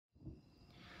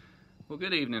Well,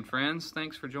 good evening, friends.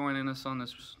 Thanks for joining us on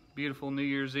this beautiful New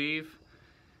Year's Eve.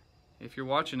 If you're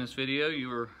watching this video, you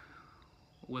are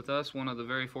with us, one of the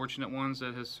very fortunate ones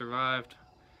that has survived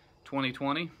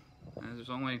 2020.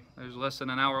 There's less than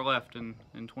an hour left in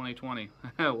 2020.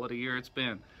 What a year it's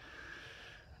been.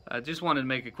 I just wanted to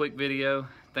make a quick video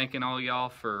thanking all y'all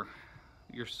for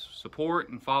your support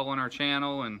and following our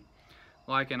channel and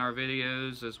liking our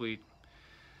videos as we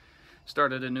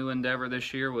started a new endeavor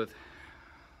this year with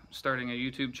starting a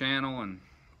YouTube channel. And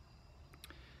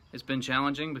it's been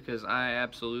challenging because I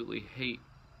absolutely hate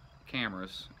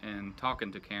cameras and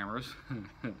talking to cameras.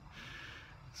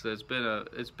 So it's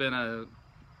been a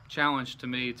challenge to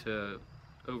me to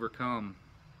overcome,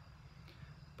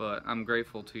 but I'm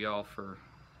grateful to y'all for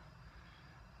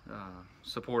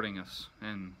supporting us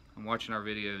and watching our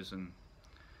videos and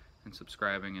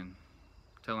subscribing and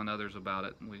telling others about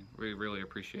it. We really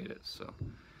appreciate it. So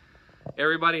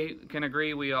everybody can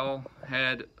agree we all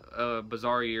had a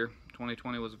bizarre year.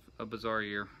 2020 was a bizarre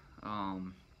year.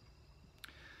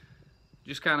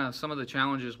 Just kind of some of the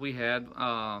challenges we had.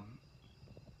 I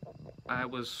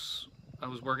was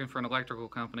working for an electrical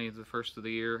company the first of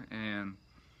the year, and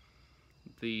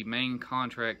the main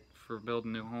contract for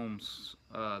building new homes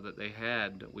that they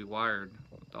had, that we wired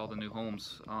all the new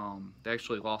homes, they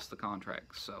actually lost the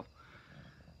contract. So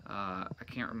I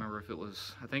can't remember if it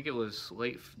was, I think it was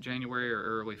late January or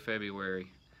early February.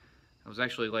 I was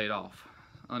actually laid off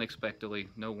unexpectedly,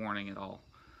 no warning at all.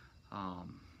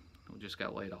 We just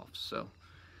got laid off. So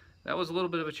that was a little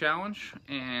bit of a challenge,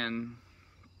 and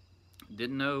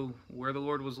didn't know where the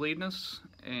Lord was leading us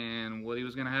and what He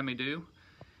was going to have me do.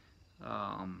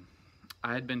 I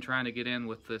had been trying to get in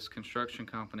with this construction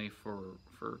company for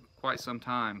quite some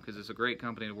time because it's a great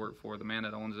company to work for. The man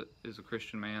that owns it is a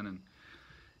Christian man, and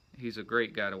he's a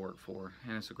great guy to work for,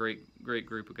 and it's a great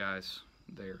group of guys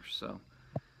there. So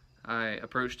I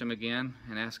approached him again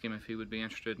and asked him if he would be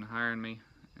interested in hiring me,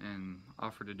 and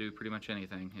offered to do pretty much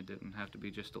anything. It didn't have to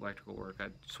be just electrical work.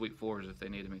 I'd sweep floors if they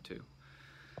needed me to.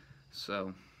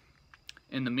 So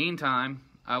in the meantime,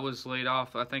 I was laid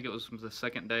off. I think it was the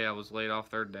second day I was laid off,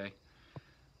 third day.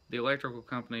 The electrical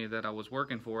company that I was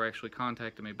working for actually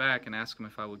contacted me back and asked them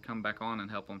if I would come back on and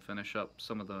help them finish up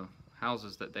some of the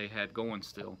houses that they had going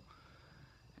still.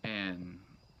 And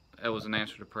that was an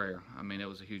answer to prayer. I mean, it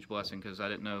was a huge blessing because I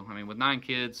didn't know. I mean, with 9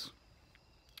 kids,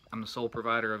 I'm the sole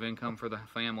provider of income for the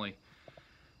family.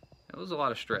 It was a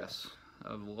lot of stress,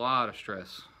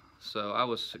 So I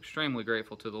was extremely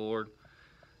grateful to the Lord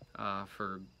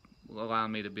for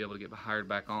allowing me to be able to get hired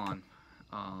back on.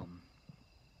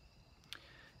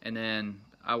 And then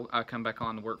I come back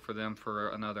on to work for them for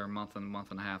another month and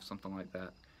a half, something like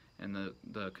that. And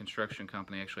the construction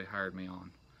company actually hired me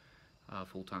on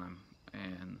full time,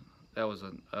 and that was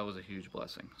a huge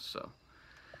blessing. So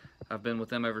I've been with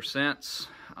them ever since.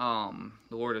 The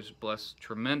Lord has blessed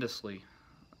tremendously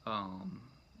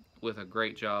with a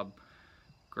great job,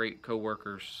 great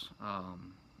co-workers,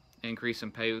 increase in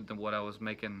pay than what I was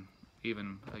making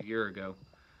even a year ago.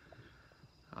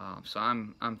 So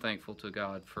I'm thankful to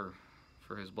God for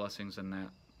His blessings in that.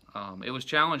 It was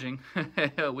challenging.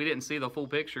 We didn't see the full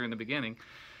picture in the beginning,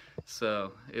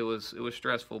 so it was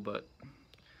stressful, but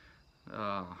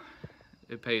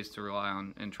it pays to rely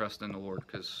on and trust in the Lord,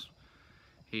 because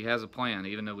He has a plan.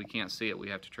 Even though we can't see it, we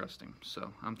have to trust Him.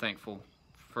 So I'm thankful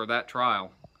for that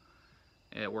trial.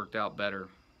 It worked out better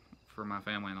for my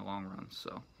family in the long run.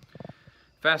 So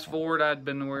fast forward, I'd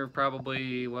been there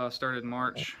probably, well, I started in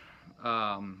March.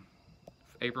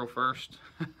 April 1st,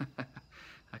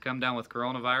 I come down with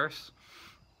coronavirus,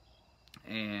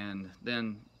 and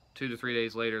then 2 to 3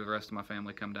 days later, the rest of my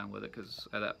family come down with it, because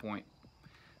at that point,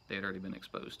 they had already been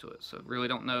exposed to it. So really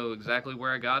don't know exactly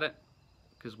where I got it,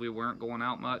 because we weren't going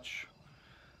out much,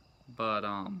 but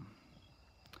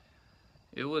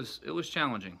it was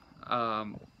challenging.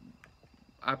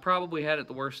 I probably had it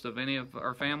the worst of any of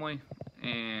our family,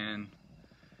 and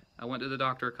I went to the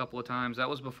doctor a couple of times. That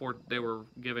was before they were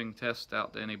giving tests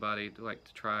out to anybody to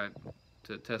try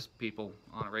to test people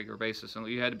on a regular basis, and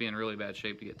you had to be in really bad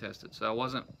shape to get tested. So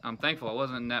I'm thankful I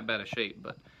wasn't in that bad a shape,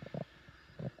 but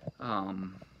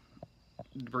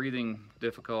breathing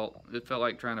difficult. It felt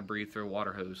like trying to breathe through a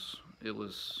water hose. It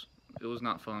was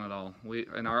not fun at all.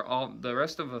 The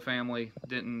rest of the family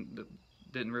didn't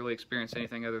really experience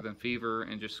anything other than fever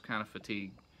and just kind of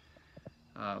fatigue,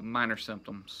 minor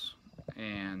symptoms.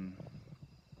 And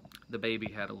the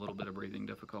baby had a little bit of breathing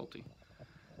difficulty,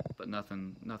 but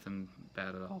nothing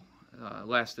bad at all.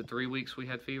 Lasted 3 weeks. We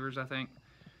had fevers, I think,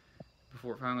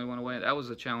 before it finally went away. That was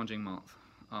a challenging month.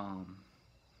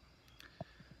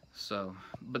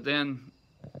 But then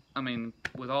I mean,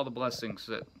 with all the blessings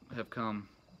that have come,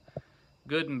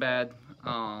 good and bad,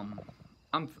 I'm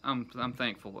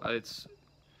thankful.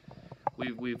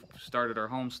 We've started our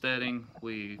homesteading.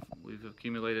 We've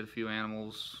accumulated a few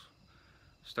animals.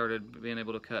 Started being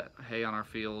able to cut hay on our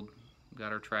field.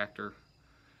 Got our tractor.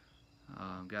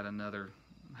 Got another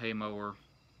hay mower.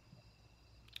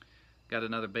 Got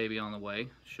another baby on the way.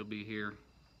 She'll be here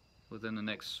within the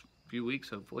next few weeks,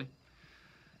 hopefully.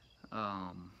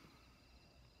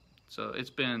 So it's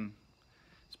been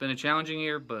a challenging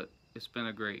year, but it's been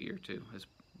a great year too. It's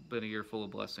been a year full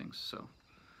of blessings. So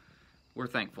we're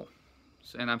thankful,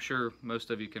 and I'm sure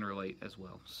most of you can relate as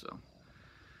well. So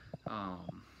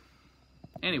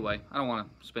anyway, I don't want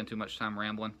to spend too much time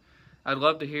rambling. I'd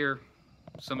love to hear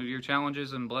some of your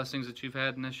challenges and blessings that you've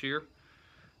had in this year.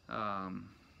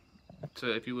 So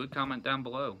if you would comment down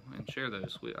below and share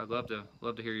those, I'd love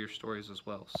to hear your stories as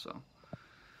well. So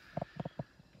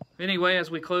anyway, as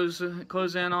we close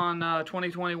in on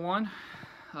 2021,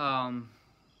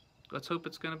 let's hope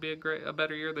it's going to be a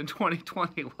better year than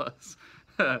 2020 was.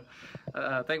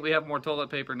 I think we have more toilet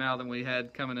paper now than we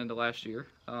had coming into last year.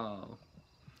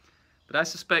 But I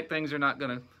suspect things are not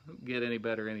going to get any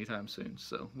better anytime soon.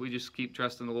 So we just keep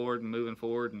trusting the Lord and moving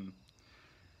forward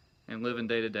and living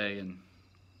day to day, and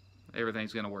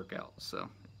everything's going to work out. So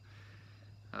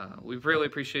we really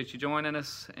appreciate you joining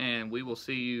us, and we will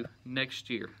see you next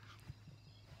year.